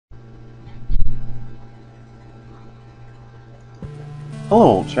Hello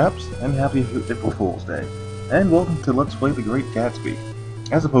old chaps, and happy April Fool's Day, and welcome to Let's Play the Great Gatsby.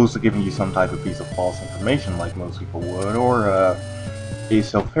 As opposed to giving you some type of piece of false information like most people would, or a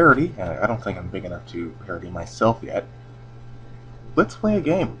self-parody. I don't think I'm big enough to parody myself yet. Let's play a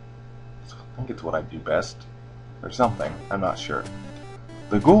game. I think it's what I do best. Or something, I'm not sure.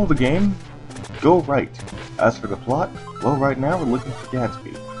 The goal of the game? Go right. As for the plot, well right now we're looking for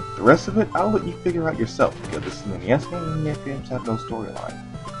Gatsby. The rest of it, I'll let you figure out yourself, because this is an NES game and NES games have no storyline.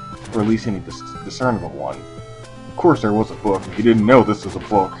 Or at least any discernible one. Of course there was a book, if you didn't know this was a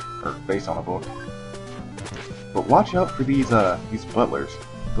book, or based on a book. But watch out for these butlers.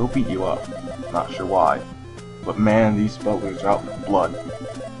 They'll beat you up. Not sure why. But man, these butlers are out for blood.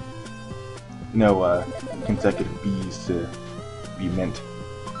 No, consecutive B's to be mint.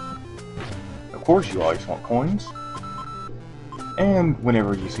 Of course you always want coins. And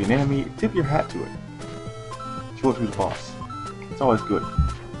whenever you see an enemy, tip your hat to it. Show it who's the boss. It's always good.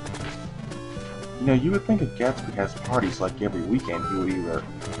 You know, you would think if Gatsby has parties like every weekend, he would either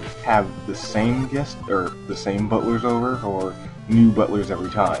have the same guest or the same butlers over, or new butlers every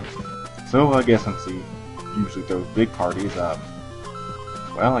time. So I guess since he usually throws big parties, well,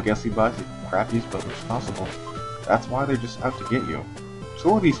 I guess he buys the crappiest butlers possible. That's why they're just out to get you.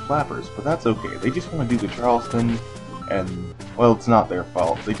 So are these flappers, but that's okay. They just want to do the Charleston. And, well, it's not their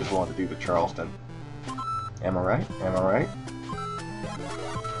fault. They just wanted to do the Charleston. Am I right? Am I right?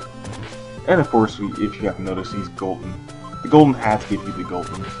 And of course, if you haven't noticed, he's golden. The golden hats give you the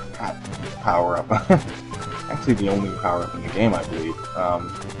golden hat power-up. Actually, the only power-up in the game, I believe.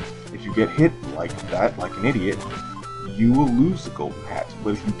 If you get hit like that, like an idiot, you will lose the golden hat.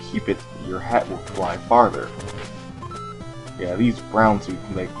 But if you keep it, your hat will fly farther. Yeah, these brown suits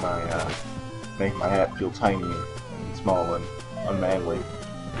make my hat feel tiny and small and unmanly.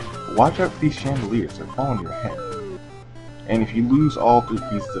 Watch out for these chandeliers, they're falling on your head. And if you lose all 3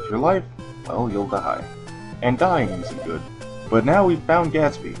 pieces of your life, well, you'll die. And dying isn't good. But now we've found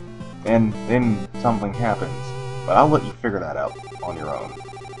Gatsby, and then something happens. But I'll let you figure that out on your own.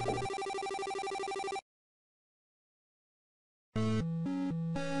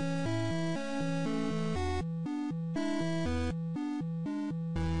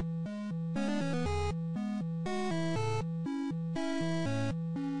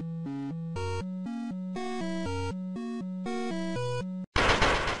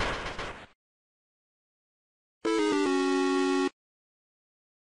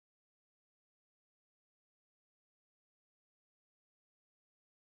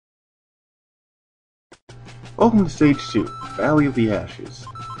 Welcome to Stage 2, Valley of the Ashes.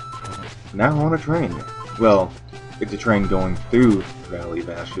 Now we're on a train. Well, it's a train going through the Valley of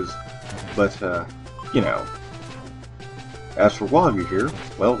Ashes, but, you know. As for while you're here,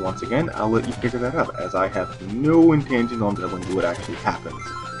 well, once again, I'll let you figure that out, as I have no intention on telling you what actually happens.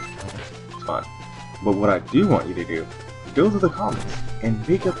 It's fun. But what I do want you to do, go to the comments, and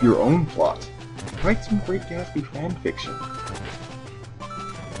make up your own plot. Write some great Gatsby fanfiction.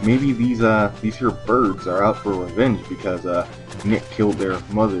 Maybe these here birds are out for revenge because Nick killed their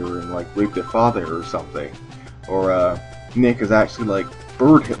mother and like raped their father or something, or Nick is actually like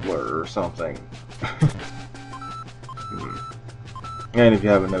Bird Hitler or something. And if you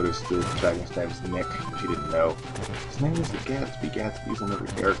haven't noticed, the protagonist's name is Nick. If you didn't know, his name is Gatsby. Gatsby's another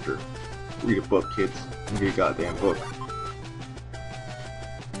character. Read a book, kids. Read a goddamn book.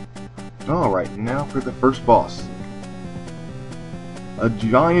 All right, now for the first boss. A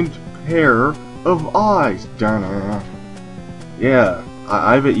giant pair of eyes. Yeah,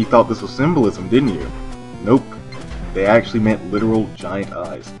 I bet you thought this was symbolism, didn't you? Nope. They actually meant literal giant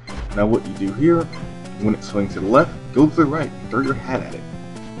eyes. Now what you do here, when it swings to the left, go to the right and throw your hat at it.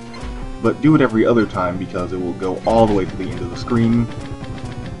 But do it every other time because it will go all the way to the end of the screen,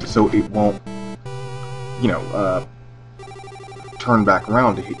 so it won't, you know, turn back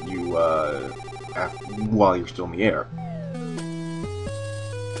around to hit you while you're still in the air.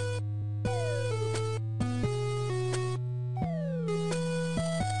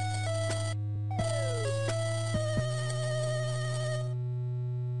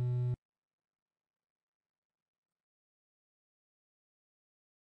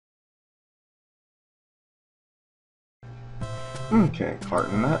 Okay,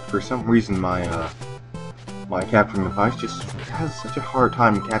 pardon that. For some reason my capturing device just has such a hard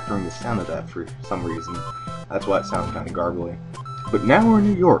time capturing the sound of that for some reason. That's why it sounds kind of garbly. But now we're in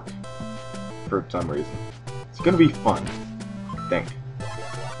New York, for some reason. It's gonna be fun, I think.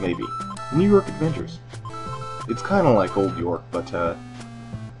 Maybe. New York Adventures. It's kind of like Old York, but,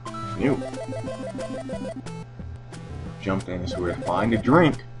 new. Jump in is where to find a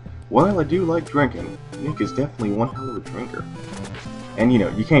drink. While I do like drinking, Nick is definitely one hell of a drinker. And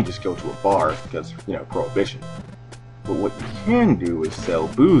you can't just go to a bar because, prohibition. But what you can do is sell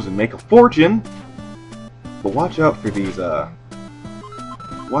booze and make a fortune. But watch out for these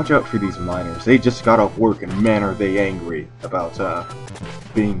miners. They just got off work and man are they angry about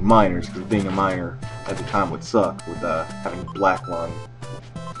being miners, because being a miner at the time would suck with having black lung.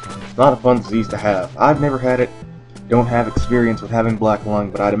 It's not a fun disease to have. I've never had it, don't have experience with having black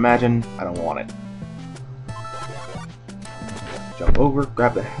lung, but I'd imagine I don't want it. Jump over,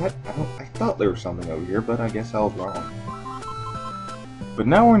 grab the hat. I thought there was something over here, but I guess I was wrong. But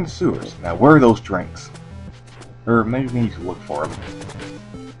now we're in the sewers. Now where are those drinks? Or maybe we need to look for them.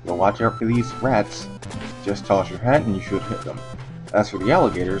 Well, watch out for these rats. Just toss your hat and you should hit them. As for the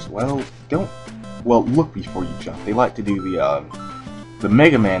alligators, well, look before you jump. They like to do the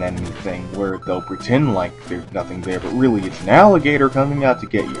Mega Man enemy thing, where they'll pretend like there's nothing there, but really it's an alligator coming out to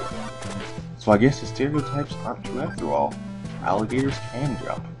get you. So I guess the stereotypes aren't true after all. Alligators can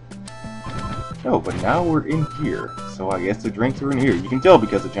jump. No, but now we're in here, so I guess the drinks are in here. You can tell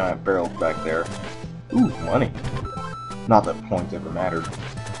because the giant barrel's back there. Ooh, money. Not that points ever mattered.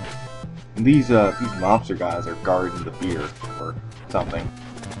 And these mobster guys are guarding the beer, or something.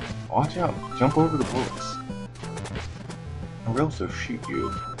 Watch out, jump over the bullets. Or else they'll shoot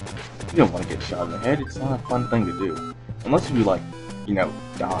you. You don't want to get shot in the head, it's not a fun thing to do. Unless you like,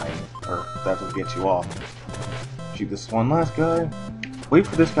 dying, or that's what gets you off. Shoot this one last guy. Wait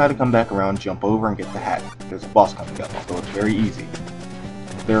for this guy to come back around, jump over and get the hat. There's a boss coming up, although it's very easy.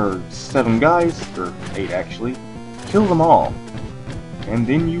 There are 7 guys, or 8 actually. Kill them all. And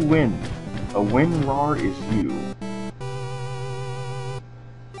then you win. A win rar is you.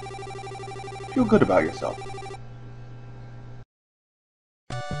 Feel good about yourself.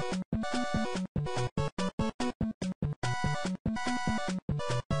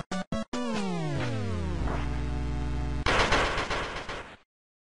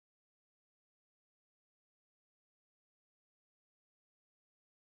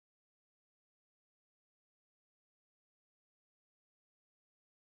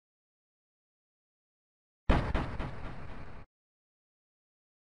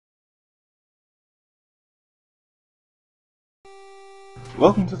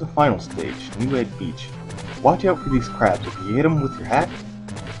 Welcome to the final stage, New Ed Beach. Watch out for these crabs. If you hit them with your hat,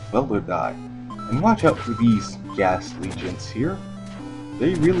 well, they'll die. And watch out for these ghastly gents here.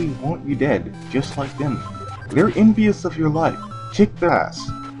 They really want you dead, just like them. They're envious of your life. Kick their ass.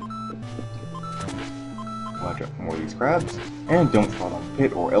 Watch out for more of these crabs. And don't fall on the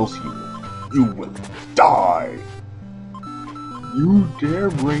pit or else you will die. You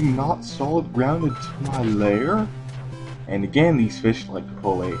dare bring not solid ground into my lair? And again, these fish like to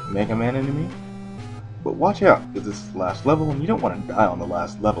pull a Mega Man enemy. But watch out, because this is the last level, and you don't want to die on the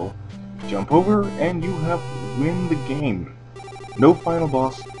last level. Jump over, and you have win the game. No final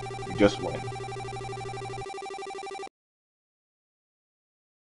boss, you just win.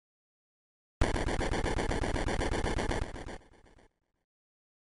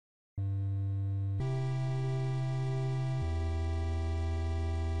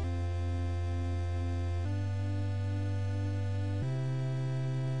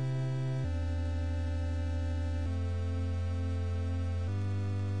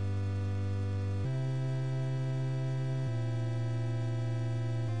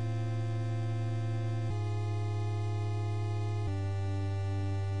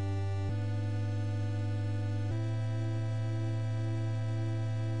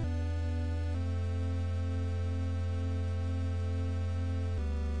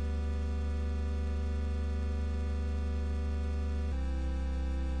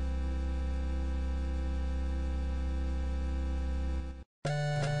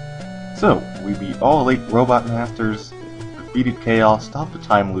 So, we beat all 8 Robot Masters, defeated Chaos, stopped the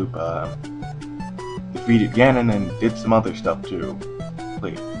time loop, defeated Ganon, and did some other stuff too.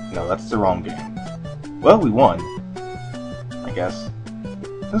 Wait, no, that's the wrong game. Well, we won, I guess.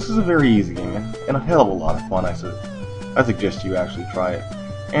 This is a very easy game, and a hell of a lot of fun, I suggest you actually try it.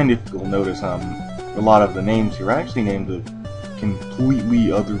 And if you'll notice, a lot of the names here are actually named of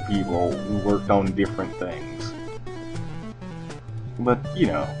completely other people who worked on different things. But,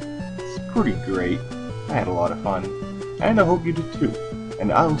 it's pretty great. I had a lot of fun. And I hope you did too.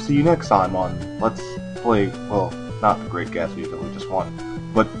 And I will see you next time on Let's Play, well, not the Great Gatsby that we just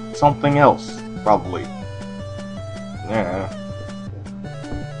won, but something else, probably. Yeah.